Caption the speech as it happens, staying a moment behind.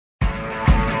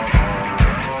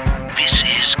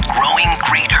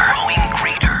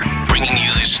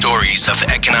stories of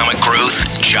economic growth,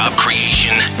 job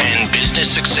creation, and business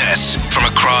success from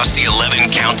across the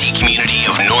 11-county community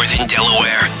of northern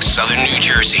Delaware, southern New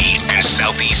Jersey, and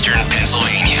southeastern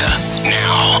Pennsylvania.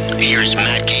 Now, here's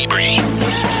Matt Cabrey.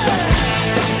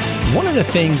 One of the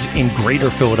things in Greater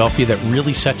Philadelphia that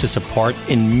really sets us apart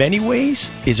in many ways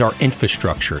is our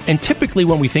infrastructure. And typically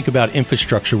when we think about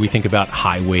infrastructure, we think about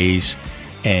highways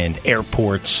and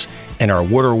airports and our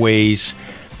waterways.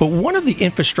 But one of the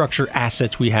infrastructure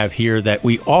assets we have here that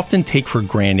we often take for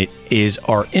granted is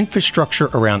our infrastructure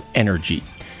around energy,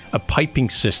 a piping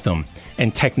system,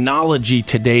 and technology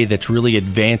today that's really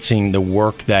advancing the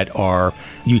work that our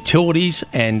utilities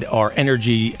and our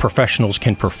energy professionals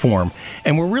can perform.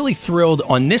 And we're really thrilled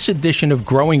on this edition of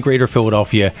Growing Greater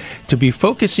Philadelphia to be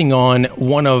focusing on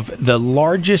one of the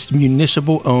largest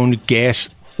municipal-owned gas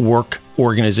work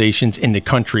organizations in the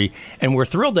country. And we're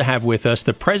thrilled to have with us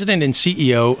the president and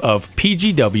CEO of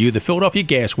PGW, the Philadelphia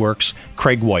Gas Works,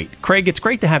 Craig White. Craig, it's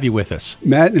great to have you with us.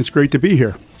 Matt, it's great to be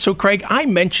here. So, Craig, I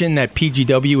mentioned that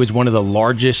PGW is one of the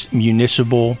largest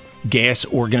municipal gas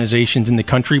organizations in the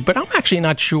country, but I'm actually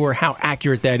not sure how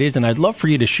accurate that is, and I'd love for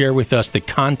you to share with us the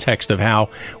context of how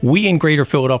we in Greater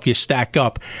Philadelphia stack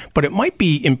up. But it might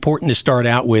be important to start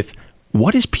out with,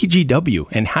 what is PGW,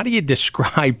 and how do you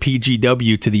describe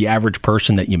PGW to the average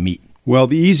person that you meet? Well,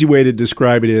 the easy way to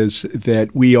describe it is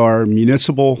that we are a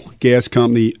municipal gas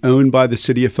company owned by the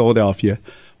city of Philadelphia.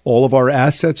 All of our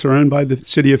assets are owned by the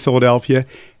city of Philadelphia,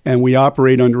 and we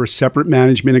operate under a separate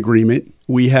management agreement.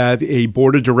 We have a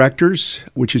board of directors,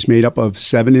 which is made up of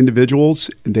 7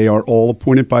 individuals. They are all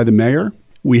appointed by the mayor.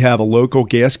 We have a local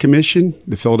gas commission,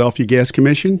 the Philadelphia Gas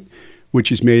Commission,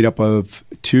 which is made up of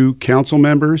 2 council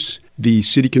members, the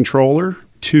city controller,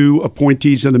 2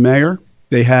 appointees of the mayor.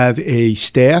 They have a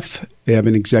staff. They have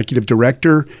an executive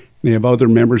director. They have other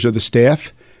members of the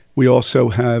staff. We also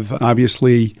have,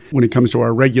 obviously, when it comes to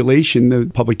our regulation,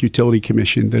 the Public Utility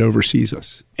Commission that oversees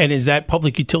us. And is that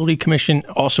Public Utility Commission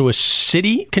also a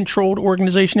city-controlled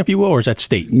organization, if you will, or is that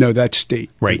state? No, that's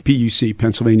state. Right. PUC,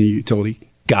 Pennsylvania Utility.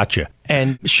 Gotcha.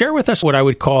 And share with us what I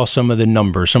would call some of the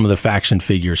numbers, some of the facts and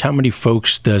figures. How many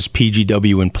folks does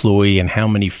PGW employ, and how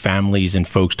many families and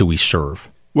folks do we serve?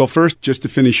 Well, first, just to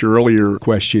finish your earlier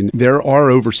question, there are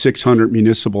over 600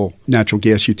 municipal natural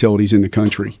gas utilities in the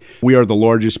country. We are the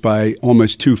largest by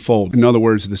almost twofold. In other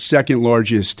words, the second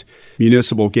largest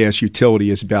municipal gas utility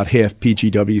is about half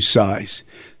PGW's size.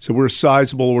 So we're a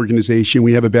sizable organization.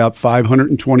 We have about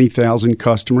 520,000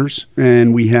 customers,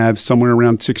 and we have somewhere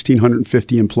around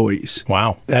 1,650 employees.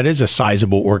 Wow, that is a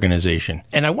sizable organization.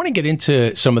 And I want to get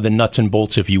into some of the nuts and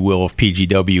bolts, if you will, of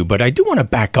PGW, but I do want to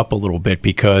back up a little bit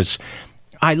because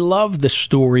I love the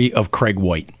story of Craig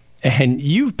White. And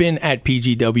you've been at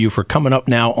PGW for coming up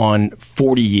now on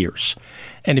 40 years.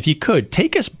 And if you could,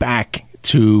 take us back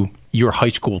to your high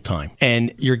school time.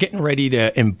 And you're getting ready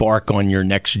to embark on your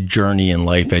next journey in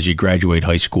life as you graduate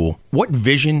high school. What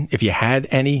vision, if you had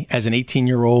any, as an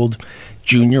 18-year-old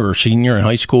junior or senior in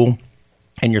high school,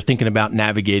 and you're thinking about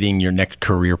navigating your next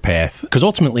career path? Because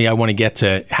ultimately, I want to get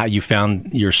to how you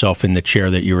found yourself in the chair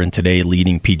that you're in today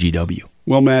leading PGW.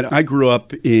 Well, Matt, I grew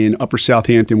up in Upper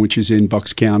Southampton, which is in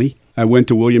Bucks County. I went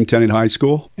to William Tennant High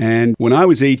School, and when I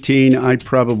was 18, I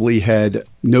probably had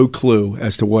no clue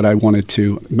as to what I wanted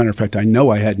to. Matter of fact, I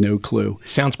know I had no clue.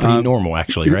 Sounds pretty normal,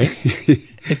 actually, right?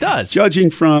 It does.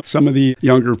 Judging from some of the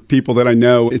younger people that I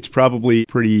know, it's probably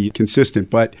pretty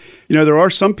consistent. But, you know, there are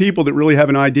some people that really have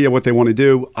an idea what they want to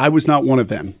do. I was not one of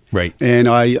them. Right. And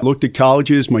I looked at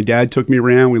colleges. My dad took me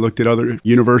around. We looked at other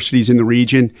universities in the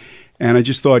region. And I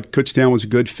just thought Kutztown was a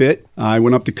good fit. I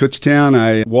went up to Kutztown.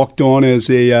 I walked on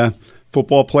as a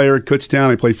football player at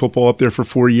Kutztown. I played football up there for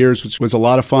 4 years, which was a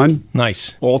lot of fun.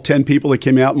 Nice. All 10 people that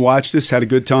came out and watched us had a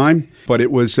good time. But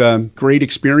it was a great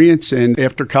experience. And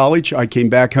after college, I came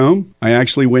back home. I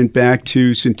actually went back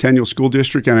to Centennial School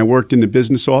District, and I worked in the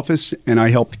business office. And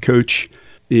I helped coach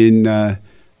in, I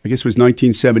guess it was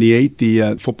 1978,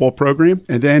 the football program.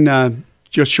 And then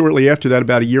just shortly after that,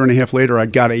 about a year and a half later, I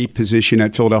got a position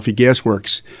at Philadelphia Gas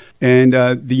Works. And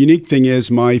the unique thing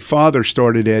is my father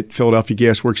started at Philadelphia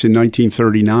Gas Works in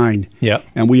 1939. Yeah.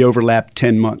 And we overlapped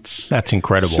 10 months. That's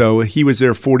incredible. So he was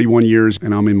there 41 years,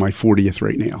 and I'm in my 40th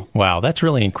right now. Wow, that's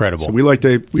really incredible. So we like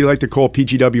to call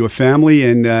PGW a family,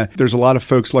 and there's a lot of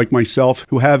folks like myself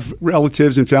who have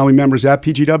relatives and family members at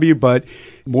PGW, but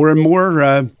more and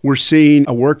more we're seeing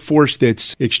a workforce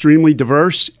that's extremely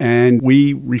diverse, and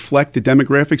we reflect the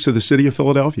demographics of the city of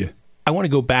Philadelphia. I want to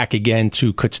go back again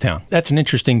to Kutztown. That's an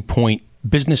interesting point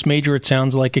business major, it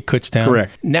sounds like, at Kutztown.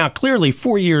 Correct. Now, clearly,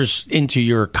 4 years into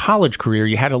your college career,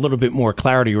 you had a little bit more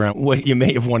clarity around what you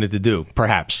may have wanted to do.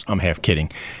 Perhaps. I'm half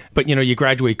kidding. But, you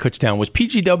graduate Kutztown. Was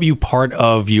PGW part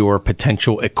of your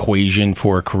potential equation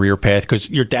for a career path? Because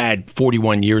your dad,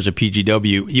 41 years of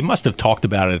PGW, you must have talked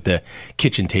about it at the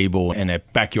kitchen table and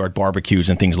at backyard barbecues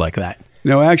and things like that.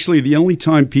 No, actually, the only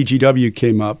time PGW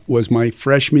came up was my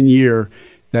freshman year,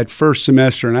 that first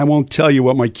semester. And I won't tell you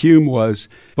what my cum was,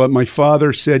 but my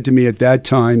father said to me at that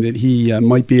time that he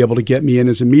might be able to get me in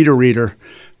as a meter reader,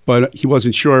 but he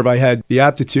wasn't sure if I had the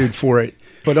aptitude for it.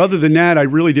 But other than that, I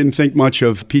really didn't think much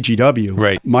of PGW.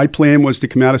 Right. My plan was to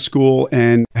come out of school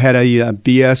and had a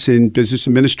BS in business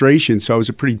administration, so it was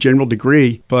a pretty general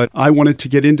degree. But I wanted to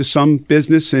get into some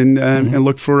business and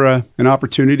look for an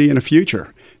opportunity and a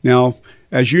future. Now,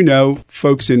 as you know,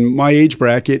 folks in my age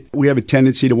bracket, we have a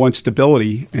tendency to want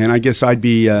stability, and I guess I'd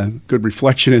be a good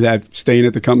reflection of that, staying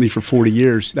at the company for 40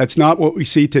 years. That's not what we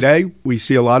see today. We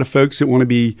see a lot of folks that want to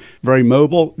be very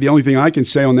mobile. The only thing I can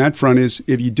say on that front is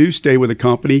if you do stay with a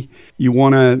company, you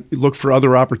want to look for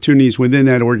other opportunities within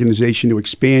that organization to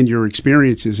expand your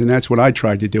experiences, and that's what I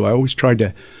tried to do. I always tried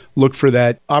to look for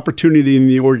that opportunity in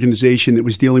the organization that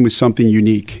was dealing with something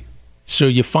unique. So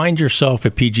you find yourself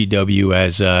at PGW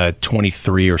as a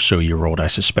 23 or so year old, I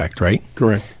suspect, right?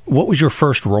 Correct. What was your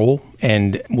first role?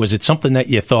 And was it something that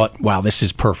you thought, wow, this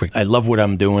is perfect. I love what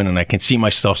I'm doing and I can see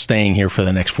myself staying here for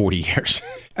the next 40 years?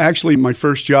 Actually, my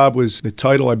first job was, the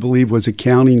title I believe was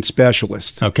accounting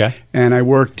specialist. Okay. And I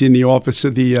worked in the office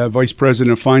of the vice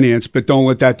president of finance, but don't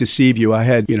let that deceive you. I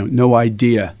had, no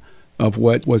idea of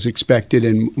what was expected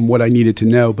and what I needed to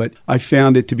know. But I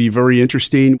found it to be very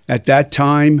interesting. At that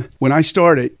time, when I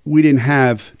started, we didn't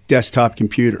have desktop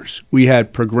computers. We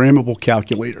had programmable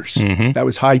calculators. Mm-hmm. That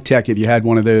was high tech if you had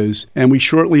one of those. And we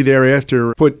shortly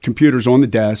thereafter put computers on the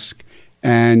desk,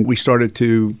 and we started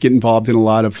to get involved in a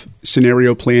lot of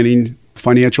scenario planning,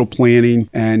 financial planning,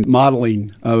 and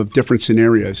modeling of different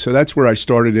scenarios. So that's where I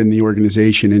started in the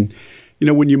organization. And,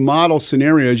 when you model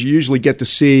scenarios, you usually get to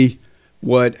see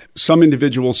what some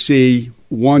individuals see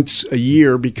once a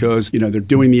year because, they're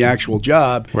doing the actual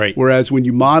job. Right. Whereas when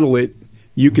you model it,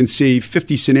 you can see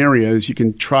 50 scenarios. You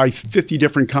can try 50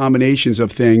 different combinations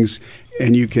of things,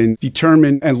 and you can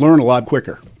determine and learn a lot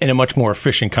quicker. In a much more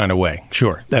efficient kind of way.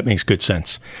 Sure, that makes good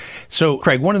sense. So,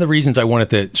 Craig, one of the reasons I wanted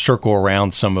to circle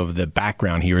around some of the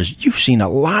background here is you've seen a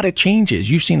lot of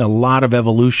changes. You've seen a lot of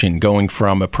evolution going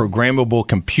from a programmable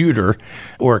computer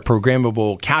or a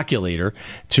programmable calculator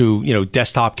to,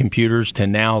 desktop computers to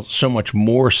now so much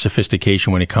more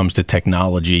sophistication when it comes to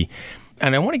technology.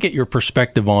 And I want to get your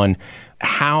perspective on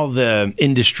how the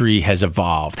industry has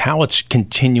evolved, how it's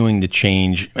continuing to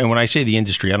change. And when I say the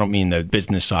industry, I don't mean the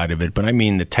business side of it, but I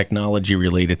mean the technology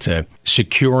related to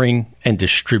securing and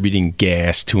distributing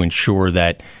gas to ensure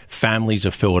that families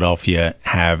of Philadelphia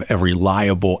have a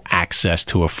reliable access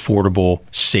to affordable,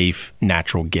 safe,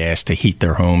 natural gas to heat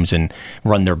their homes and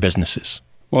run their businesses.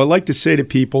 Well, I'd like to say to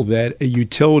people that a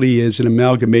utility is an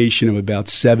amalgamation of about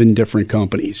 7 different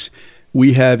companies.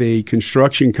 We have a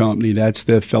construction company, that's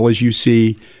the fellas you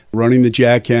see running the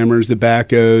jackhammers, the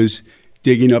backhoes,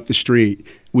 digging up the street.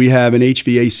 We have an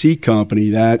HVAC company,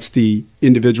 that's the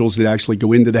individuals that actually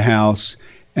go into the house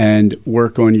and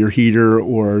work on your heater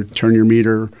or turn your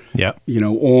meter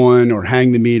on or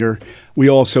hang the meter. We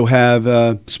also have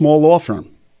a small law firm.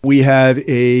 We have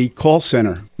a call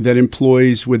center that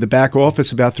employs with the back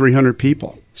office about 300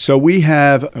 people. So we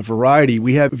have a variety.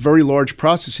 We have a very large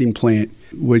processing plant,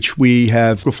 which we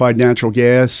have liquefied natural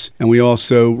gas, and we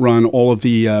also run all of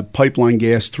the pipeline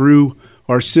gas through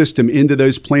our system into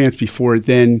those plants before it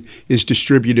then is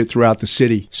distributed throughout the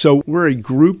city. So we're a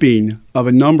grouping of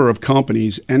a number of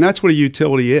companies, and that's what a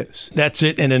utility is. That's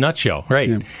it in a nutshell, right?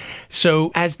 Yeah.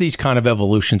 So as these kind of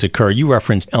evolutions occur, you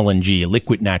referenced LNG,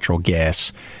 liquid natural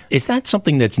gas. Is that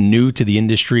something that's new to the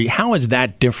industry? How is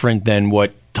that different than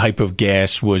what type of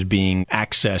gas was being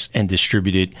accessed and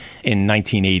distributed in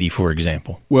 1980, for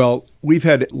example? Well, we've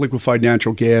had liquefied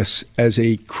natural gas as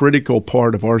a critical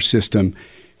part of our system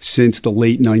since the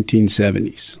late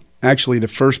 1970s. Actually, the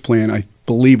first plant, I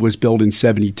believe, was built in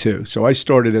 72. So I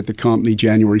started at the company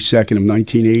January 2nd of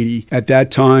 1980. At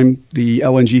that time, the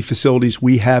LNG facilities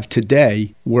we have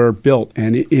today were built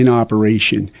and in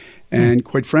operation. And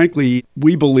quite frankly,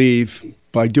 we believe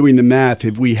by doing the math,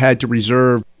 if we had to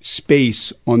reserve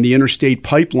space on the interstate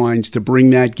pipelines to bring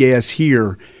that gas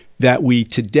here, that we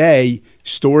today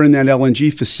store in that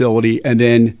LNG facility and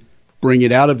then bring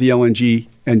it out of the LNG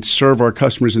and serve our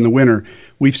customers in the winter,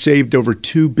 we've saved over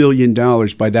 $2 billion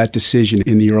by that decision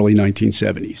in the early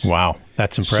 1970s. Wow.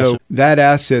 That's impressive. So that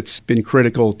asset's been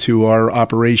critical to our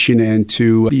operation and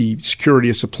to the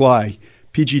security of supply.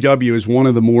 PGW is one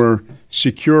of the more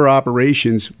secure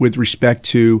operations with respect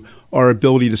to our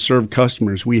ability to serve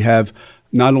customers. We have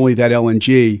not only that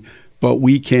LNG, but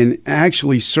we can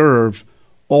actually serve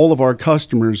all of our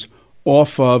customers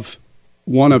off of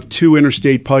one of two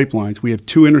interstate pipelines. We have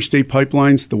two interstate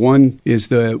pipelines. The one is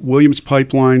the Williams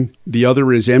pipeline. The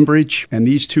other is Enbridge. And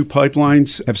these two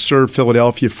pipelines have served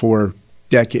Philadelphia for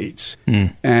decades.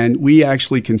 And we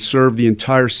actually can serve the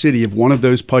entire city. If one of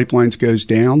those pipelines goes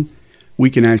down, we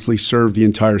can actually serve the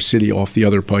entire city off the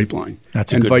other pipeline.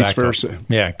 That's a and good vice backup. versa.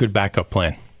 Yeah, good backup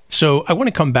plan. So I want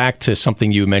to come back to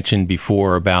something you mentioned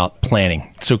before about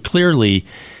planning. So clearly,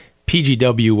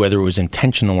 PGW, whether it was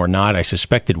intentional or not, I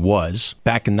suspect it was,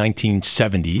 back in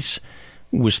 1970s,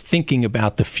 was thinking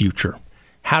about the future.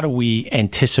 How do we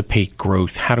anticipate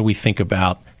growth? How do we think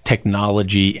about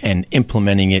technology and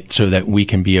implementing it so that we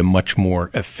can be a much more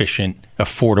efficient,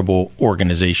 affordable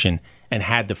organization, and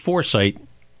had the foresight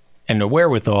and the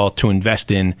wherewithal to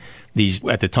invest in these,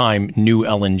 at the time, new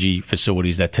LNG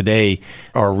facilities that today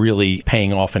are really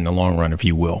paying off in the long run, if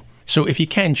you will. So if you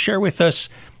can, share with us,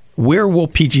 where will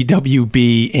PGW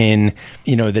be in,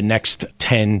 the next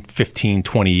 10, 15,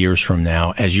 20 years from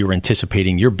now as you're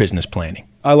anticipating your business planning?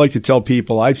 I like to tell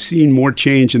people I've seen more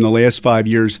change in the last 5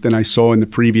 years than I saw in the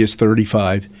previous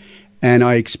 35. And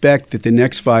I expect that the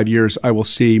next 5 years I will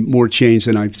see more change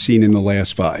than I've seen in the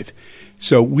last 5.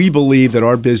 So we believe that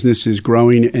our business is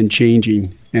growing and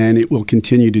changing, and it will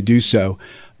continue to do so.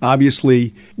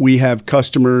 Obviously, we have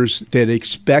customers that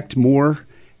expect more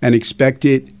and expect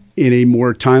it in a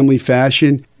more timely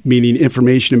fashion, meaning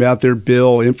information about their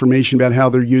bill, information about how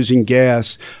they're using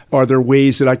gas. Are there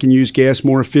ways that I can use gas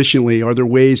more efficiently? Are there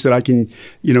ways that I can,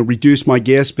 reduce my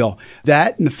gas bill?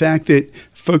 That and the fact that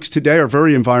folks today are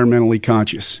very environmentally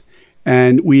conscious.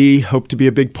 And we hope to be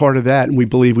a big part of that, and we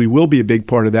believe we will be a big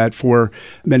part of that for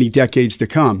many decades to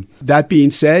come. That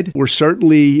being said, we're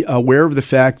certainly aware of the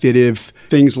fact that if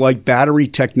things like battery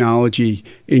technology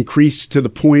increase to the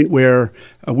point where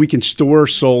we can store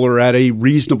solar at a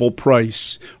reasonable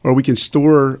price, or we can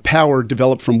store power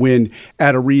developed from wind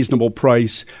at a reasonable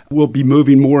price, we'll be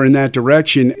moving more in that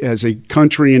direction as a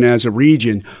country and as a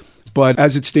region. But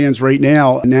as it stands right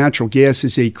now, natural gas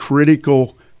is a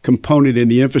critical component in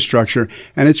the infrastructure,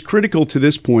 and it's critical to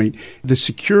this point. The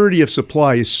security of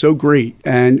supply is so great,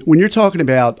 and when you're talking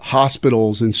about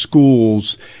hospitals and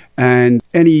schools and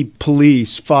any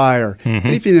police, fire,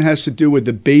 anything that has to do with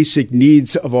the basic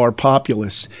needs of our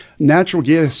populace, natural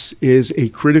gas is a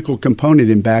critical component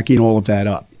in backing all of that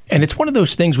up. And it's one of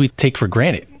those things we take for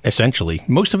granted, essentially.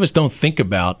 Most of us don't think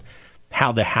about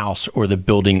how the house or the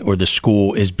building or the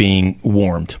school is being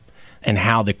warmed and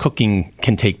how the cooking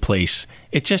can take place.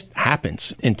 It just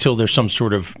happens until there's some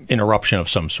sort of interruption of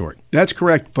some sort. That's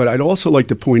correct. But I'd also like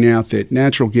to point out that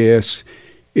natural gas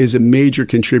is a major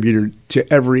contributor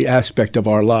to every aspect of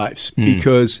our lives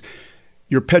because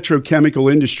your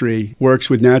petrochemical industry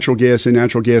works with natural gas and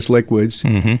natural gas liquids.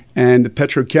 And the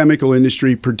petrochemical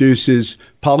industry produces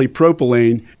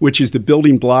polypropylene, which is the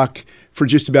building block for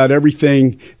just about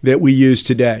everything that we use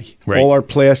today. Right. All our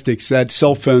plastics, that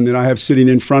cell phone that I have sitting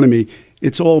in front of me,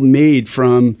 it's all made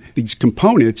from these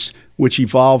components which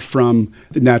evolved from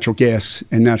the natural gas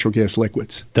and natural gas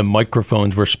liquids. The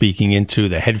microphones we're speaking into,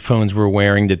 the headphones we're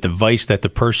wearing, the device that the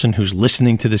person who's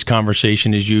listening to this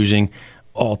conversation is using,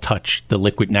 all touch the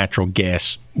liquid natural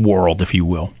gas world, if you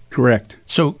will. Correct.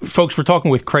 So, folks, we're talking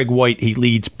with Craig White. He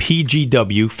leads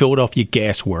PGW, Philadelphia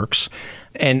Gas Works.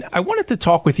 And I wanted to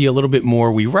talk with you a little bit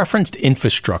more. We referenced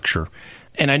infrastructure.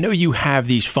 And I know you have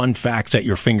these fun facts at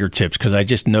your fingertips because I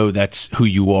just know that's who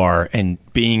you are. And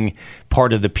being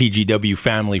part of the PGW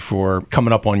family for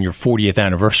coming up on your 40th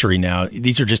anniversary now,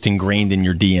 these are just ingrained in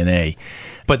your DNA.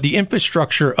 But the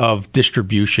infrastructure of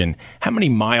distribution, how many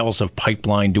miles of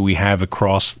pipeline do we have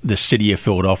across the city of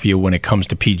Philadelphia when it comes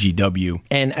to PGW?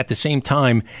 And at the same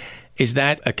time, is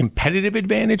that a competitive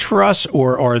advantage for us,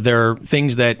 or are there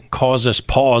things that cause us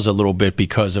pause a little bit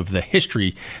because of the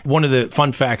history? One of the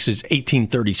fun facts is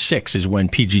 1836 is when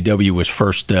PGW was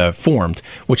first formed,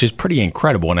 which is pretty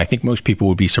incredible, and I think most people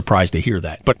would be surprised to hear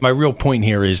that. But my real point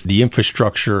here is the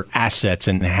infrastructure assets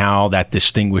and how that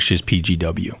distinguishes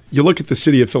PGW. You look at the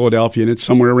city of Philadelphia, and it's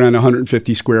somewhere around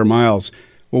 150 square miles.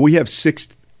 Well, we have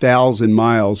 6,000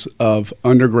 miles of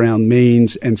underground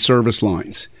mains and service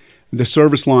lines. The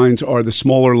service lines are the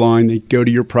smaller line that go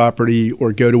to your property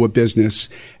or go to a business.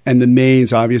 And the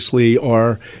mains, obviously,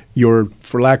 are your,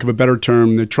 for lack of a better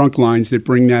term, the trunk lines that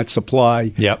bring that supply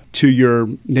to your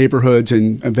neighborhoods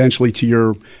and eventually to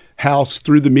your house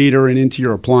through the meter and into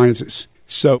your appliances.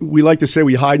 So we like to say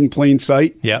we hide in plain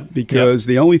sight because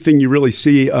the only thing you really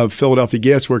see of Philadelphia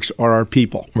Gas Works are our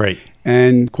people. Right.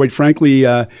 And quite frankly,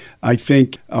 I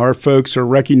think our folks are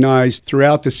recognized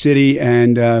throughout the city,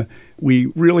 and we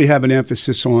really have an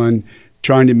emphasis on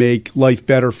trying to make life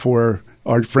better for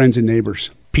our friends and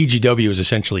neighbors. PGW is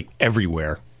essentially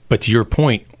everywhere. But to your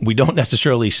point, we don't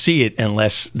necessarily see it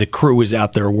unless the crew is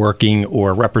out there working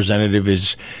or a representative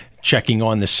is checking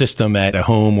on the system at a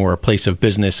home or a place of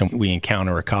business and we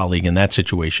encounter a colleague in that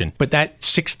situation. But that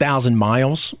 6,000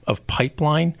 miles of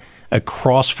pipeline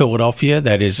across Philadelphia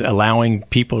that is allowing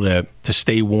people to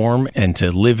stay warm and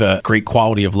to live a great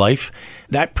quality of life,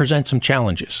 that presents some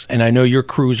challenges. And I know your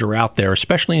crews are out there,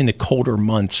 especially in the colder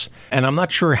months. And I'm not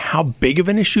sure how big of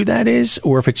an issue that is,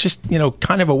 or if it's just,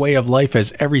 kind of a way of life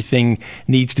as everything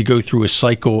needs to go through a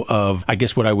cycle of, I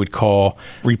guess, what I would call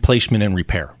replacement and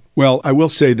repair. Well, I will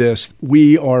say this.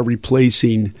 We are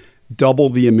replacing double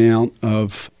the amount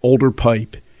of older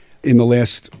pipe. In the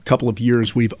last couple of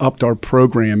years, we've upped our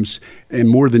programs and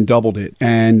more than doubled it,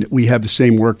 and we have the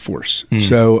same workforce.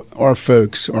 So our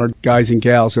folks, our guys and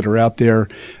gals that are out there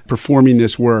performing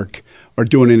this work are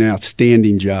doing an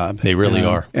outstanding job. They really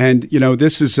are. And,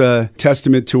 this is a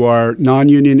testament to our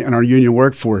non-union and our union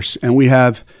workforce, and we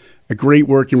have a great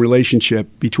working relationship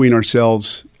between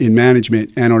ourselves in management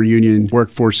and our union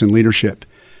workforce and leadership.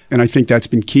 And I think that's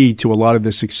been key to a lot of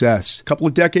the success. A couple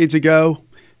of decades ago,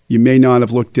 you may not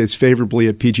have looked as favorably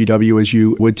at PGW as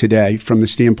you would today from the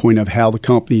standpoint of how the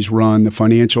company's run, the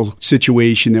financial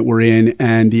situation that we're in,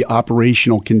 and the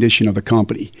operational condition of the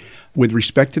company. With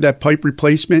respect to that pipe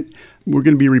replacement, we're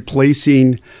going to be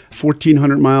replacing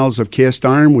 1,400 miles of cast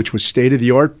iron, which was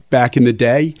state-of-the-art back in the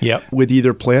day, with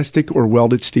either plastic or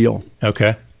welded steel.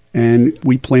 Okay. And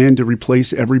we plan to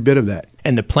replace every bit of that.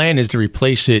 And the plan is to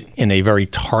replace it in a very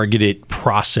targeted,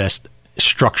 processed,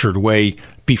 structured way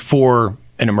before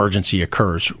an emergency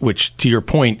occurs, which, to your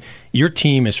point, your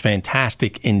team is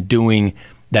fantastic in doing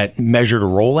that measured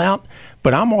rollout.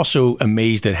 But I'm also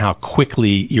amazed at how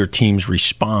quickly your teams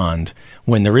respond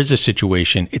when there is a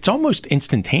situation. It's almost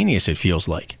instantaneous, it feels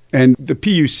like. And the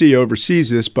PUC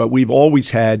oversees this, but we've always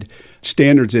had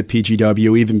standards at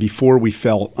PGW even before we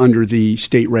fell under the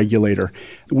state regulator.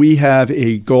 We have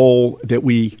a goal that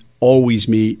we always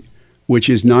meet, which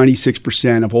is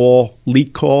 96% of all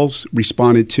leak calls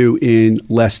responded to in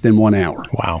less than 1 hour.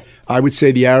 Wow. I would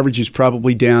say the average is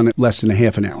probably down at less than a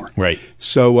half an hour. Right.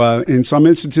 So in some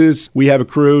instances, we have a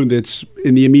crew that's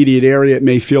in the immediate area. It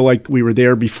may feel like we were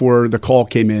there before the call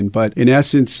came in. But in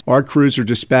essence, our crews are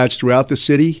dispatched throughout the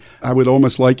city. I would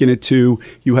almost liken it to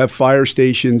you have fire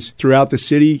stations throughout the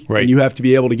city, right, and you have to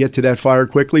be able to get to that fire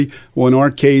quickly. Well, in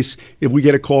our case, if we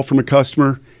get a call from a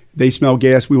customer, they smell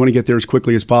gas, we want to get there as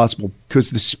quickly as possible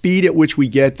because the speed at which we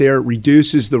get there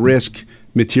reduces the risk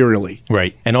materially.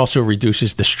 Right. And also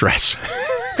reduces the stress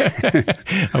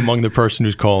among the person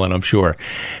who's calling, I'm sure.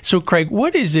 So, Craig,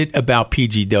 what is it about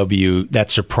PGW that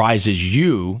surprises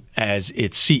you as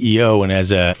its CEO and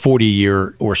as a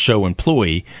 40-year or so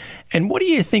employee? And what do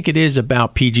you think it is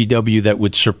about PGW that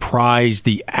would surprise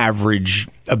the average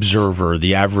observer,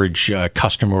 the average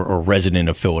customer or resident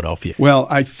of Philadelphia? Well,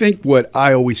 I think what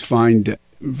I always find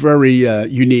very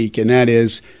unique, and that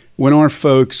is when our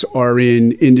folks are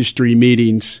in industry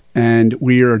meetings and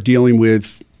we are dealing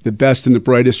with the best and the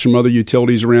brightest from other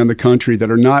utilities around the country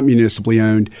that are not municipally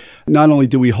owned, not only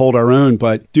do we hold our own,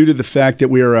 but due to the fact that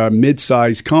we are a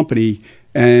mid-sized company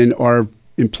and our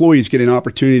employees get an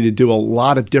opportunity to do a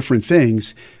lot of different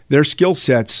things, their skill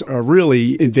sets are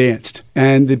really advanced.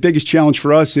 And the biggest challenge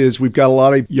for us is we've got a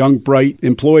lot of young, bright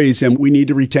employees, and we need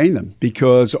to retain them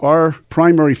because our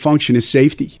primary function is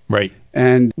safety. Right.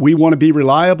 And we want to be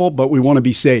reliable, but we want to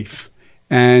be safe.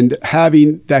 And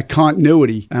having that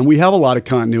continuity, and we have a lot of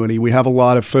continuity. We have a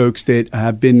lot of folks that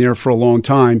have been there for a long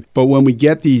time. But when we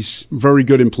get these very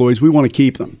good employees, we want to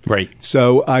keep them. Right.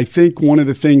 So I think one of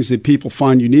the things that people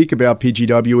find unique about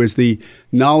PGW is the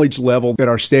knowledge level that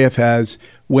our staff has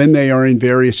when they are in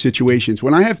various situations.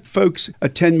 When I have folks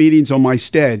attend meetings on my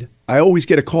stead, I always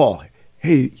get a call.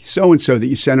 Hey, so-and-so that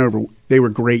you sent over, they were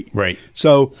great. Right.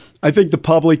 So I think the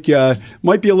public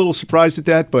might be a little surprised at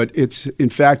that, but it's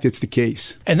the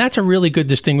case. And that's a really good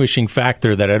distinguishing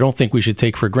factor that I don't think we should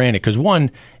take for granted because, one,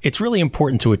 it's really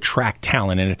important to attract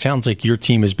talent, and it sounds like your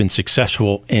team has been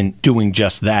successful in doing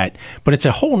just that. But it's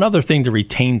a whole other thing to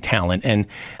retain talent. And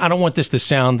I don't want this to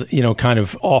sound, kind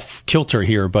of off kilter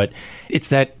here, but it's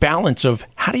that balance of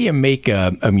how do you make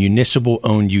a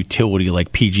municipal-owned utility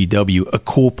like PGW a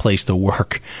cool place to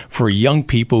work for young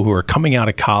people who are coming out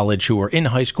of college, who are in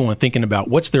high school and thinking about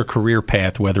what's their career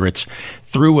path, whether it's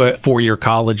through a 4-year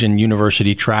college and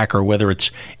university track or whether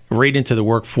it's right into the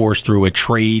workforce through a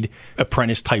trade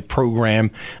apprentice type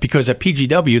program. Because at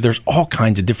PGW, there's all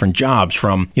kinds of different jobs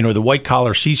from, the white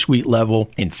collar C-suite level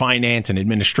in finance and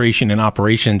administration and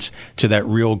operations to that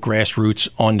real grassroots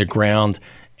on the ground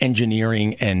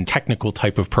engineering and technical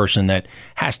type of person that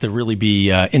has to really be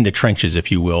in the trenches,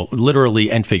 if you will,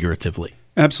 literally and figuratively.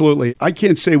 Absolutely. I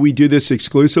can't say we do this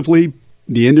exclusively.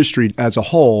 The industry as a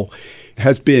whole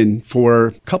has been for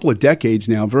a couple of decades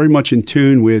now very much in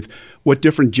tune with what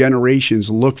different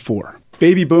generations look for.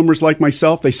 Baby boomers like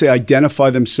myself, they say identify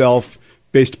themselves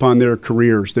based upon their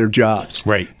careers, their jobs.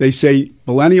 Right. They say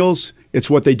millennials, it's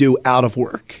what they do out of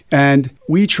work. And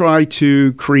we try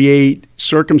to create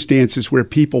circumstances where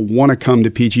people want to come to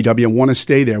PGW and want to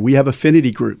stay there. We have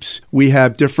affinity groups. We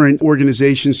have different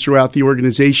organizations throughout the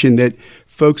organization that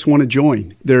folks want to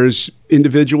join. There's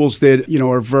individuals that,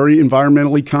 are very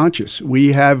environmentally conscious.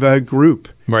 We have a group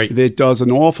that does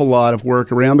an awful lot of work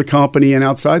around the company and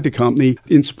outside the company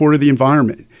in support of the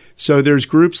environment. So there's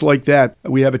groups like that.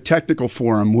 We have a technical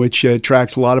forum, which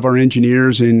attracts a lot of our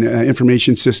engineers and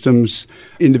information systems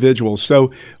individuals.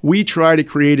 So we try to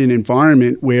create an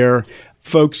environment where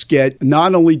folks get,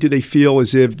 not only do they feel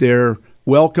as if they're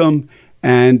welcome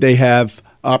and they have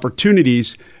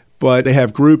opportunities, but they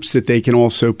have groups that they can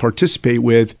also participate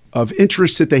with of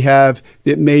interests that they have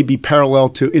that may be parallel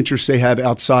to interests they have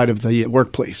outside of the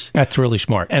workplace. That's really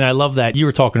smart. And I love that. You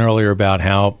were talking earlier about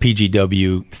how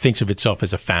PGW thinks of itself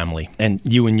as a family. And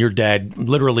you and your dad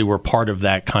literally were part of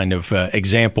that kind of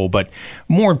example. But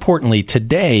more importantly,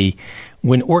 today,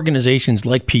 when organizations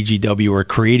like PGW are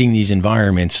creating these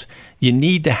environments, you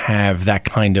need to have that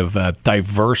kind of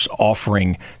diverse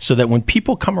offering so that when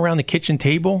people come around the kitchen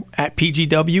table at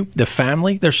PGW, the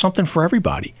family, there's something for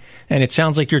everybody. And it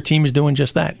sounds like your team is doing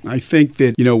just that. I think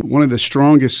that, one of the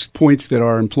strongest points that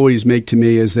our employees make to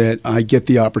me is that I get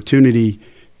the opportunity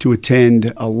to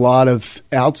attend a lot of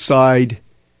outside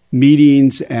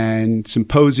meetings and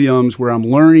symposiums where I'm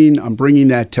learning, I'm bringing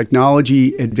that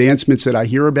technology advancements that I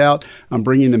hear about, I'm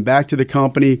bringing them back to the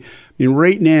company.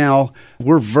 Right now,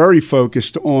 we're very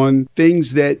focused on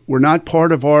things that were not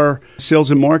part of our sales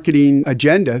and marketing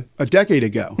agenda a decade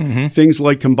ago. Mm-hmm. Things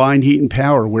like combined heat and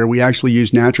power, where we actually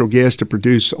use natural gas to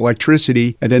produce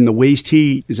electricity, and then the waste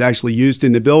heat is actually used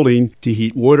in the building to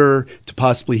heat water, to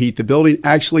possibly heat the building,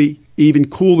 actually even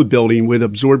cool the building with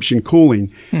absorption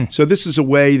cooling. So this is a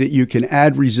way that you can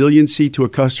add resiliency to a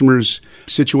customer's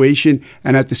situation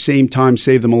and at the same time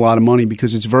save them a lot of money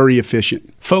because it's very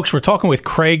efficient. Folks, we're talking with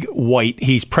Craig White.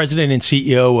 He's president and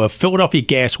CEO of Philadelphia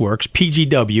Gas Works,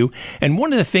 PGW. And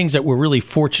one of the things that we're really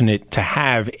fortunate to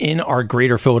have in our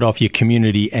greater Philadelphia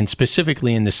community and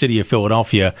specifically in the city of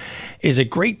Philadelphia is a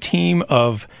great team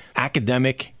of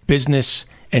academic, business,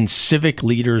 and civic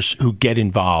leaders who get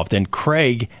involved. And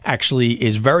Craig actually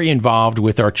is very involved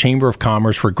with our Chamber of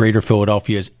Commerce for Greater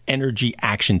Philadelphia's Energy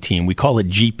Action Team. We call it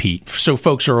GPEAT. So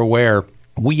folks are aware,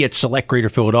 we at Select Greater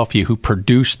Philadelphia, who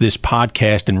produce this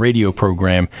podcast and radio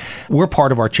program, we're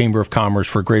part of our Chamber of Commerce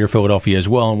for Greater Philadelphia as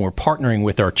well, and we're partnering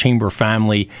with our Chamber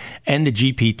family and the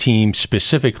GP team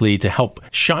specifically to help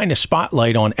shine a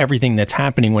spotlight on everything that's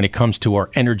happening when it comes to our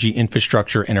energy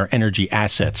infrastructure and our energy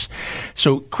assets.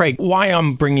 So, Craig, why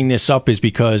I'm bringing this up is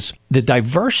because the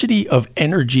diversity of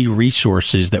energy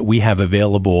resources that we have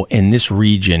available in this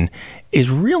region is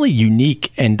really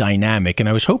unique and dynamic. And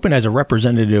I was hoping as a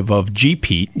representative of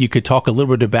GPEAT, you could talk a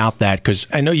little bit about that, because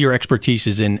I know your expertise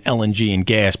is in LNG and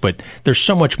gas, but there's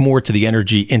so much more to the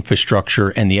energy infrastructure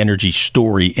and the energy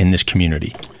story in this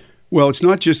community. Well, it's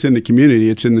not just in the community,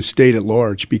 it's in the state at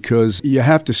large, because you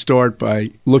have to start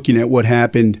by looking at what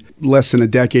happened less than a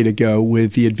decade ago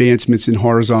with the advancements in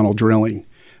horizontal drilling.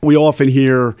 We often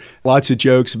hear lots of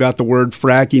jokes about the word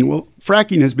fracking. Well,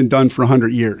 fracking has been done for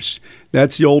 100 years.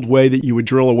 That's the old way that you would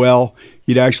drill a well.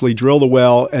 You'd actually drill the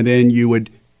well, and then you would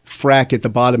frack at the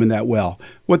bottom of that well.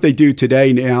 What they do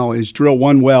today now is drill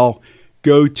one well,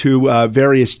 go to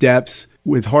various depths.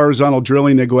 With horizontal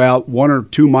drilling, they go out 1 or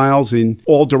 2 miles in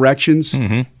all directions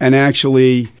and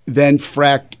actually then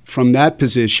frack from that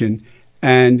position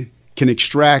and can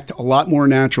extract a lot more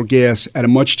natural gas at a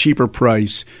much cheaper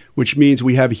price, which means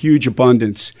we have a huge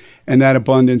abundance. And that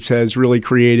abundance has really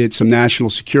created some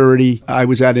national security. I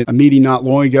was at a meeting not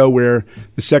long ago where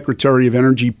the Secretary of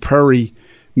Energy, Perry,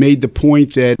 made the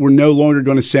point that we're no longer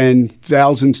going to send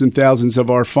thousands and thousands of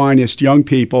our finest young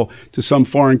people to some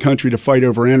foreign country to fight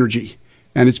over energy.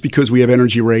 And it's because we have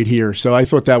energy right here. So I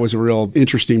thought that was a real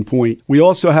interesting point. We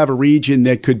also have a region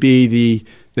that could be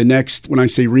the next, when I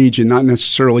say region, not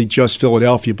necessarily just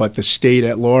Philadelphia, but the state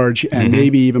at large, and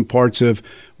maybe even parts of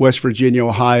West Virginia,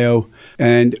 Ohio.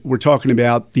 And we're talking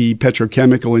about the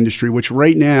petrochemical industry, which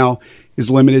right now is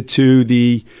limited to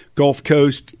the Gulf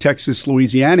Coast, Texas,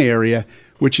 Louisiana area,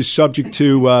 which is subject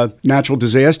to natural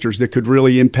disasters that could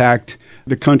really impact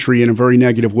the country in a very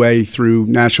negative way through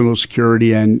national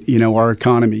security and, our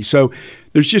economy. So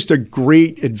there's just a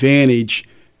great advantage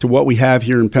to what we have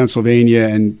here in Pennsylvania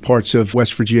and parts of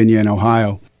West Virginia and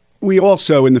Ohio. We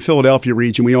also, in the Philadelphia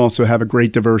region, we also have a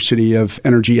great diversity of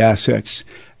energy assets.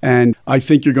 And I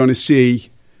think you're going to see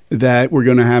that we're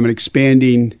going to have an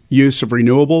expanding use of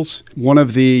renewables. One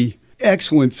of the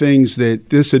excellent things that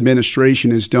this administration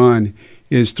has done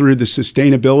is through the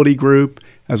sustainability group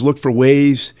has looked for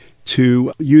ways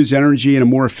to use energy in a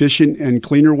more efficient and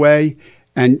cleaner way,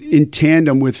 and in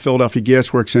tandem with Philadelphia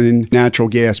Gas Works and natural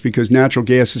gas, because natural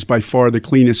gas is by far the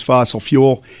cleanest fossil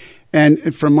fuel.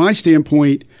 And from my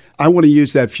standpoint, I want to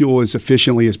use that fuel as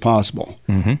efficiently as possible.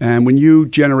 And when you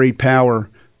generate power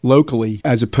locally,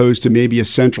 as opposed to maybe a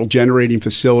central generating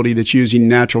facility that's using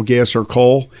natural gas or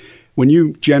coal, when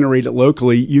you generate it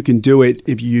locally, you can do it,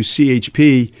 if you use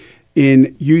CHP,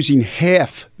 in using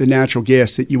half the natural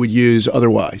gas that you would use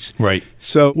otherwise. Right.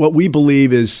 So what we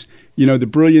believe is, the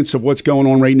brilliance of what's going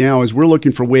on right now is we're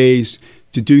looking for ways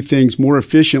to do things more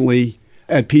efficiently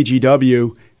at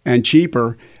PGW and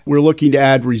cheaper. We're looking to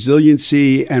add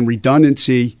resiliency and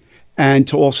redundancy and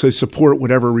to also support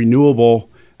whatever renewable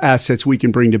assets we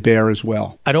can bring to bear as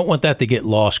well. I don't want that to get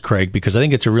lost, Craig, because I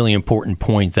think it's a really important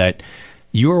point that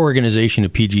your organization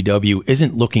of PGW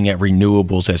isn't looking at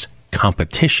renewables as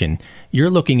competition. You're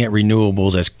looking at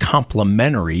renewables as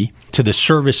complementary to the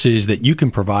services that you can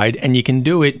provide, and you can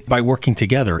do it by working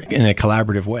together in a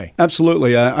collaborative way.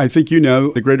 Absolutely. I think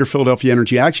the Greater Philadelphia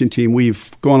Energy Action Team,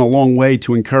 we've gone a long way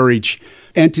to encourage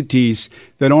entities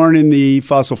that aren't in the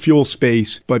fossil fuel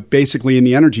space, but basically in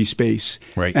the energy space.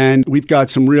 Right. And we've got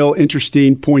some real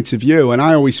interesting points of view. And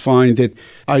I always find that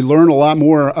I learn a lot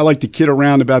more. I like to kid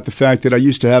around about the fact that I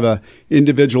used to have an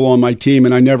individual on my team,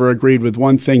 and I never agreed with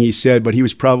one thing he said, but he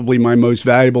was probably my most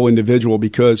valuable individual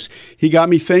because he got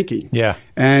me thinking. Yeah.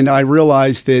 And I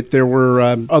realized that there were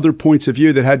other points of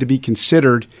view that had to be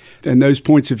considered. And those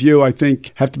points of view, I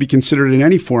think, have to be considered in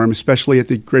any forum, especially at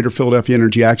the Greater Philadelphia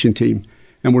Energy Action Team.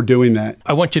 And we're doing that.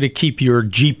 I want you to keep your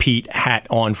GPEAT hat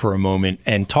on for a moment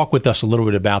and talk with us a little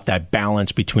bit about that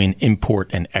balance between import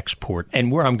and export.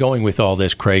 And where I'm going with all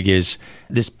this, Craig, is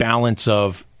this balance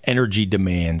of energy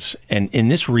demands. And in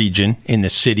this region, in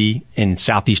the city, in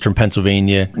southeastern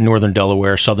Pennsylvania, northern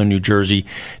Delaware, southern New Jersey,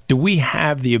 do we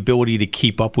have the ability to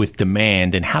keep up with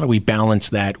demand? And how do we balance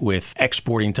that with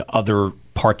exporting to other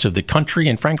parts of the country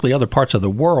and, frankly, other parts of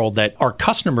the world that are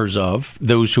customers of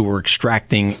those who are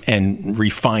extracting and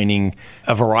refining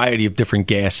a variety of different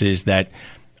gases that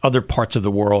other parts of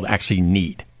the world actually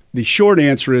need? The short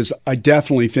answer is I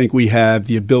definitely think we have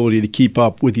the ability to keep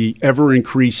up with the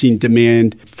ever-increasing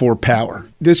demand for power.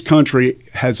 This country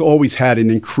has always had an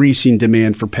increasing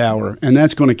demand for power, and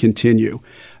that's going to continue.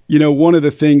 One of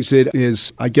the things that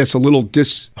is, I guess, a little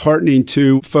disheartening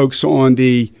to folks on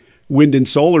the wind and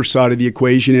solar side of the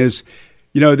equation is,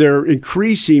 they're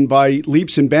increasing by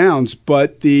leaps and bounds,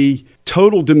 but the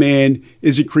total demand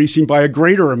is increasing by a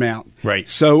greater amount. Right.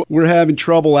 So we're having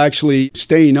trouble actually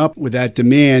staying up with that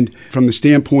demand from the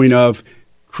standpoint of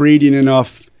creating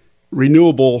enough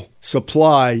renewable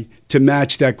supply to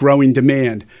match that growing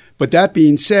demand. But that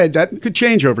being said, that could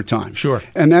change over time. Sure.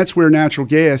 And that's where natural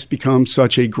gas becomes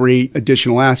such a great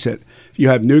additional asset. You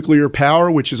have nuclear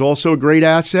power, which is also a great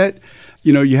asset.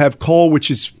 You have coal,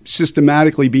 which is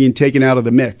systematically being taken out of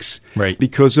the mix, right,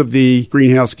 because of the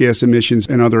greenhouse gas emissions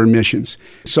and other emissions.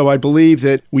 So I believe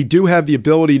that we do have the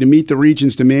ability to meet the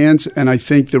region's demands, and I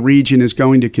think the region is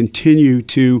going to continue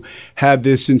to have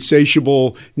this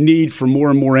insatiable need for more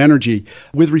and more energy.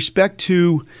 With respect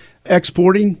to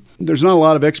exporting, there's not a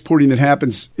lot of exporting that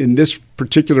happens in this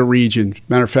particular region.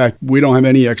 Matter of fact, we don't have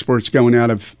any exports going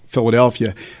out of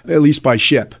Philadelphia, at least by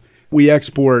ship. We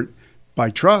export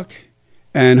by truck,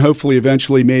 and hopefully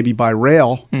eventually maybe by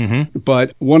rail. Mm-hmm.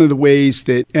 But one of the ways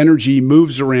that energy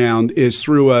moves around is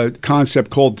through a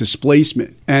concept called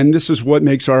displacement. And this is what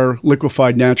makes our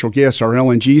liquefied natural gas, our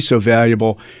LNG, so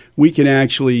valuable. We can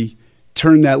actually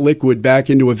turn that liquid back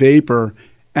into a vapor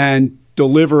and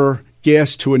deliver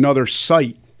gas to another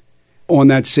site on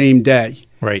that same day.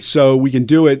 Right. So we can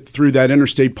do it through that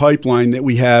interstate pipeline that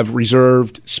we have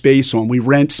reserved space on. We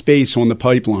rent space on the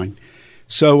pipeline.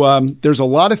 So there's a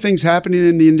lot of things happening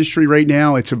in the industry right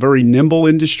now. It's a very nimble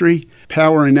industry.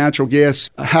 Power and natural gas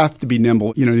have to be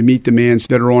nimble, to meet demands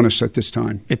that are on us at this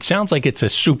time. It sounds like it's a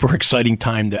super exciting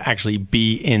time to actually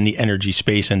be in the energy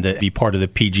space and to be part of the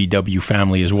PGW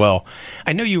family as well.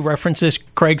 I know you referenced this,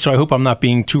 Craig, so I hope I'm not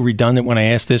being too redundant when I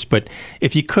ask this, but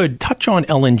if you could touch on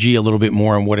LNG a little bit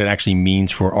more and what it actually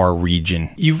means for our region.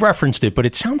 You've referenced it, but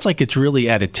it sounds like it's really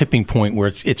at a tipping point where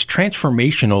it's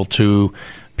transformational to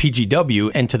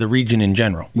PGW and to the region in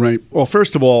general. Right. Well,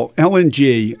 first of all,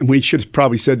 LNG, and we should have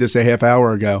probably said this a half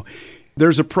hour ago,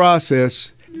 there's a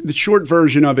process. The short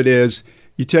version of it is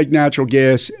you take natural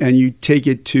gas and you take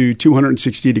it to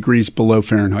 260 degrees below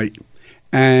Fahrenheit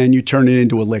and you turn it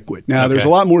into a liquid. Now, There's a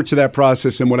lot more to that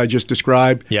process than what I just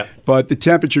described, but the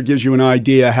temperature gives you an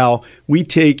idea how we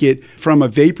take it from a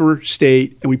vapor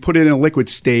state and we put it in a liquid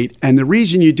state. And the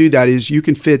reason you do that is you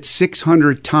can fit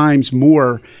 600 times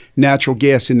more natural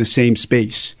gas in the same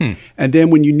space. And then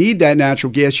when you need that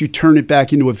natural gas, you turn it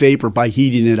back into a vapor by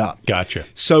heating it up. Gotcha.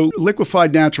 So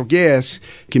liquefied natural gas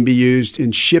can be used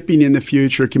in shipping in the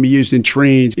future. It can be used in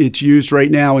trains. It's used right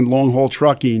now in long-haul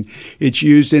trucking. It's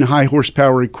used in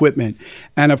high-horsepower equipment.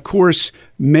 And, of course,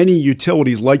 many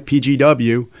utilities like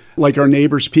PGW, like our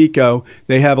neighbors PECO,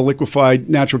 they have a liquefied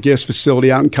natural gas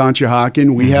facility out in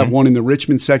Conshohocken. We have one in the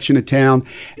Richmond section of town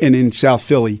and in South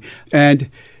Philly. And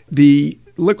the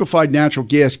liquefied natural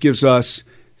gas gives us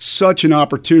such an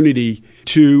opportunity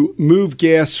to move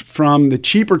gas from the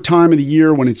cheaper time of the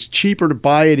year when it's cheaper to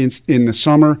buy it in the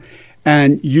summer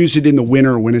and use it in the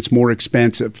winter when it's more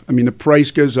expensive. I mean, the price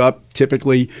goes up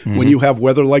typically when you have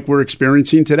weather like we're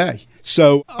experiencing today.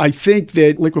 So I think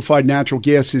that liquefied natural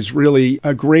gas is really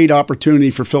a great opportunity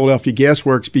for Philadelphia Gas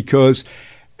Works because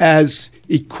as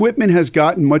equipment has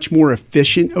gotten much more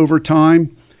efficient over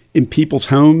time in people's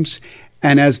homes,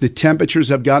 and as the temperatures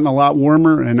have gotten a lot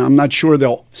warmer, and I'm not sure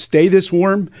they'll stay this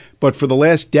warm, but for the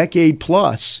last decade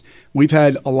plus, we've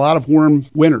had a lot of warm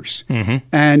winters.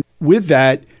 And with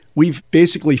that, we've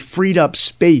basically freed up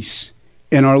space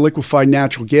in our liquefied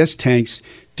natural gas tanks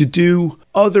to do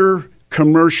other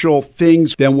commercial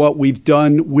things than what we've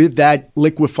done with that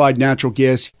liquefied natural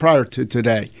gas prior to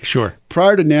today. Sure.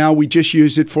 Prior to now, we just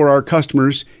used it for our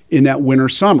customers in that winter,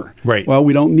 summer. Right. Well,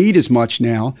 we don't need as much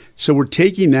now, so we're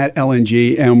taking that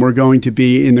LNG and we're going to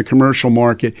be in the commercial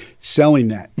market selling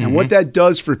that. And what that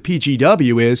does for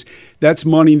PGW is that's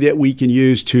money that we can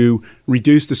use to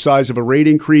reduce the size of a rate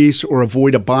increase or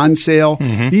avoid a bond sale.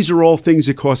 These are all things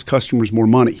that cost customers more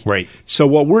money. Right. So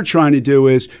what we're trying to do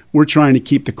is we're trying to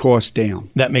keep the cost down.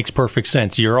 That makes perfect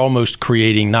sense. You're almost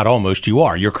creating, not almost, you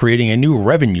are. You're creating a new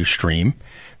revenue stream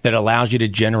that allows you to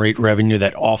generate revenue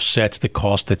that offsets the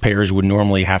cost that payers would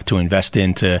normally have to invest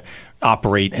in to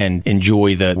operate and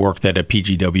enjoy the work that a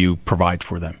PGW provides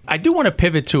for them. I do want to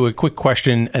pivot to a quick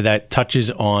question that touches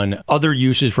on other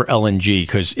uses for LNG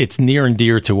because it's near and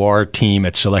dear to our team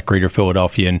at Select Greater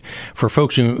Philadelphia. And for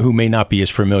folks who may not be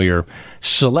as familiar,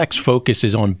 Select's focus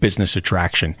is on business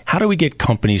attraction. How do we get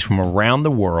companies from around the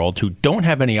world who don't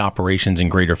have any operations in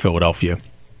Greater Philadelphia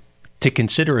to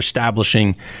consider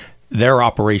establishing their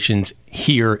operations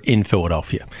here in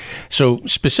Philadelphia? So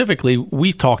specifically,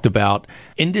 we've talked about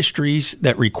industries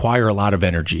that require a lot of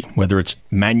energy, whether it's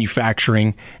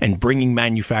manufacturing and bringing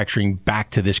manufacturing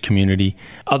back to this community,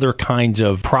 other kinds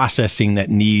of processing that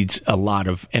needs a lot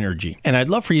of energy. And I'd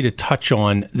love for you to touch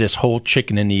on this whole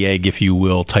chicken and the egg, if you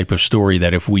will, type of story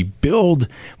that if we build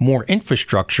more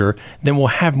infrastructure, then we'll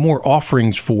have more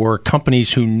offerings for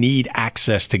companies who need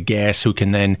access to gas, who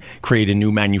can then create a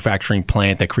new manufacturing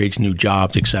plant that creates new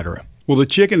jobs, et cetera. Well, the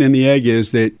chicken and the egg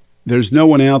is that there's no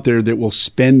one out there that will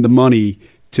spend the money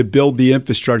to build the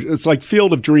infrastructure. It's like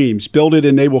Field of Dreams. Build it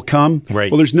and they will come. Right.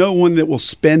 Well, there's no one that will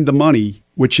spend the money,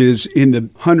 which is in the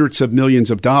hundreds of millions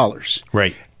of dollars,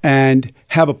 right, and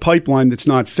have a pipeline that's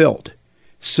not filled.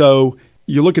 So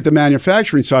you look at the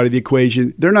manufacturing side of the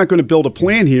equation, they're not going to build a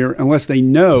plant here unless they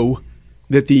know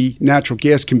that the natural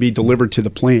gas can be delivered to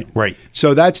the plant. Right.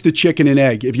 So that's the chicken and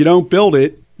egg. If you don't build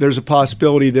it, there's a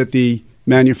possibility that the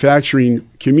manufacturing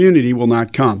community will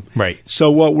not come. Right.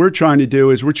 So what we're trying to do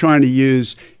is we're trying to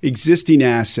use existing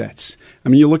assets. I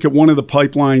mean, you look at one of the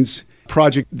pipelines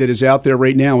project that is out there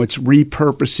right now, it's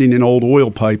repurposing an old oil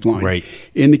pipeline. Right.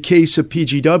 In the case of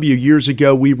PGW, years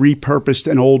ago, we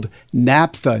repurposed an old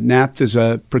naphtha. Naphtha is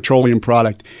a petroleum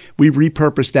product. We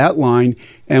repurposed that line,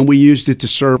 and we used it to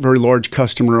serve a very large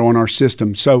customer on our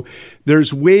system. So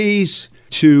there's ways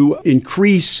to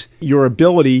increase your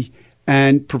ability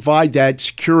and provide that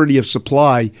security of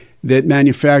supply that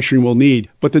manufacturing will need.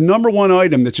 But the number one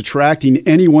item that's attracting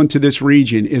anyone to this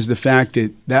region is the fact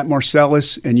that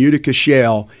Marcellus and Utica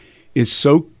shale is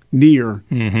so near,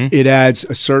 it adds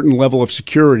a certain level of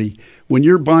security. When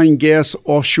you're buying gas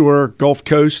offshore Gulf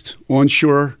Coast,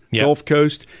 onshore Gulf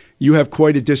Coast, you have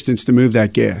quite a distance to move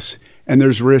that gas, and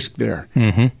there's risk there.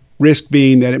 Risk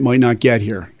being that it might not get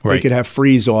here. Right. They could have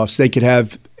freeze-offs. They could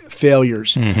have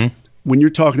failures. When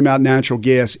you're talking about natural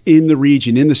gas in the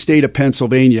region, in the state of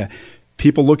Pennsylvania,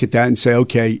 people look at that and say,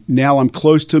 okay, now I'm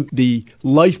close to the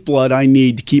lifeblood I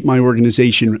need to keep my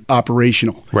organization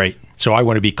operational. Right. So I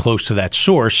want to be close to that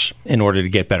source in order to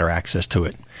get better access to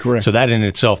it. Correct. So that in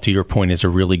itself, to your point, is a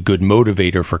really good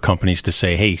motivator for companies to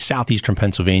say, hey, southeastern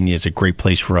Pennsylvania is a great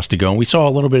place for us to go. And we saw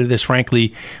a little bit of this,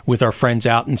 frankly, with our friends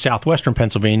out in southwestern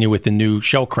Pennsylvania with the new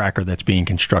shell cracker that's being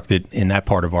constructed in that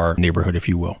part of our neighborhood, if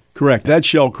you will. Correct. That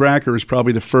shell cracker is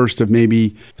probably the first of maybe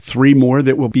 3 more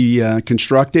that will be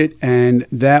constructed, and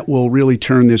that will really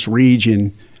turn this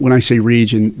region, when I say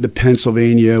region, the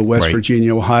Pennsylvania, West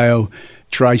Virginia, Ohio,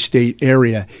 tri-state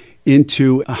area,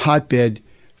 into a hotbed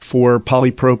for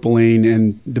polypropylene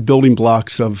and the building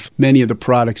blocks of many of the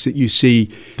products that you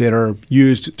see that are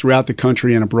used throughout the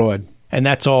country and abroad. And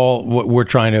that's all what we're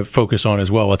trying to focus on as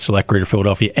well at Select Greater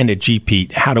Philadelphia and at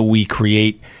GPEAT. How do we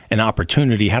create an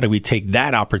opportunity? How do we take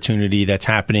that opportunity that's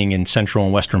happening in central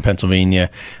and western Pennsylvania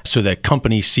so that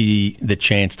companies see the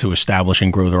chance to establish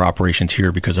and grow their operations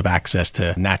here because of access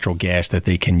to natural gas that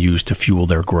they can use to fuel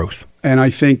their growth? And I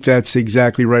think that's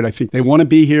exactly right. I think they want to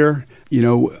be here. You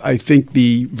know, I think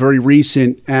the very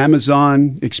recent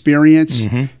Amazon experience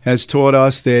has taught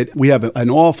us that we have an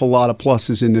awful lot of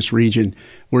pluses in this region.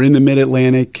 We're in the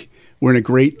Mid-Atlantic. We're in a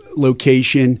great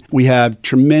location. We have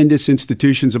tremendous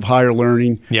institutions of higher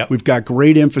learning. Yep. We've got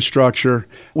great infrastructure.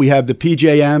 We have the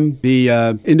PJM, the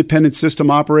independent system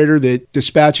operator that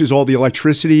dispatches all the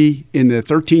electricity in the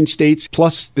 13 states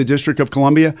plus the District of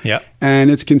Columbia. Yep. And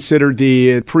it's considered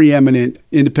the preeminent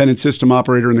independent system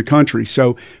operator in the country.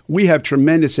 So we have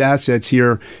tremendous assets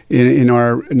here in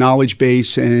our knowledge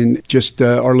base and just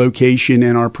our location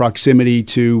and our proximity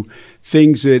to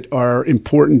things that are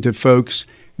important to folks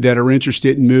that are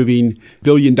interested in moving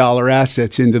billion-dollar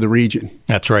assets into the region.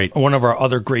 That's right. One of our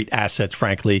other great assets,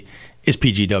 frankly, is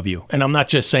PGW. And I'm not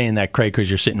just saying that, Craig, because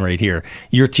you're sitting right here.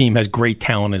 Your team has great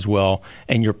talent as well,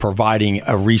 and you're providing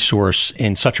a resource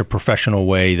in such a professional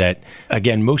way that,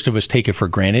 again, most of us take it for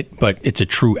granted, but it's a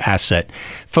true asset.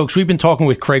 Folks, we've been talking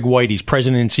with Craig White. He's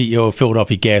president and CEO of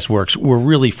Philadelphia Gas Works. We're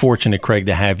really fortunate, Craig,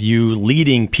 to have you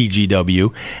leading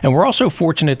PGW, and we're also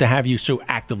fortunate to have you so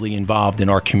actively involved in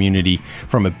our community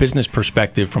from a business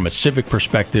perspective, from a civic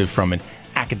perspective, from an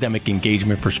academic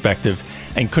engagement perspective,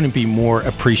 and couldn't be more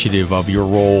appreciative of your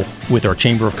role with our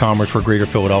Chamber of Commerce for Greater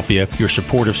Philadelphia, your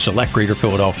support of Select Greater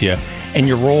Philadelphia, and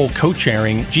your role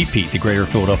co-chairing GPEAT, the Greater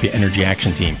Philadelphia Energy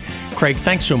Action Team. Craig,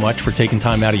 thanks so much for taking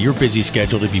time out of your busy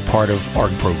schedule to be part of our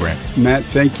program. Matt,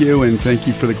 thank you, and thank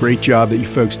you for the great job that you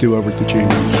folks do over at the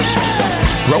Chamber.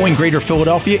 Growing Greater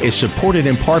Philadelphia is supported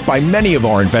in part by many of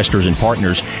our investors and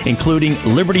partners, including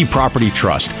Liberty Property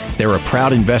Trust. They're a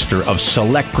proud investor of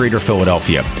Select Greater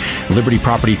Philadelphia. Liberty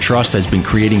Property Trust has been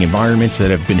creating environments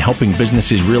that have been helping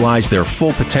businesses realize their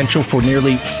full potential for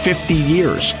nearly 50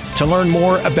 years. To learn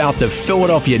more about the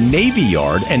Philadelphia Navy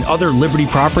Yard and other Liberty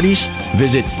properties,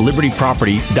 visit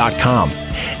libertyproperty.com.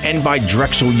 And by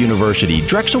Drexel University.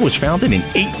 Drexel was founded in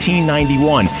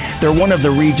 1891. They're one of the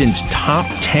region's top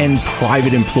 10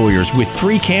 private employers with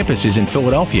 3 campuses in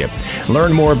Philadelphia.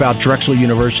 Learn more about Drexel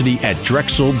University at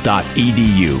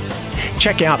drexel.edu.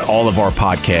 Check out all of our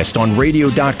podcasts on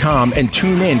radio.com and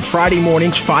tune in Friday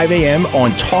mornings 5 a.m.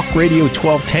 on Talk Radio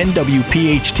 1210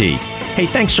 WPHT. Hey,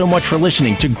 thanks so much for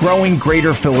listening to Growing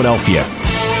Greater Philadelphia.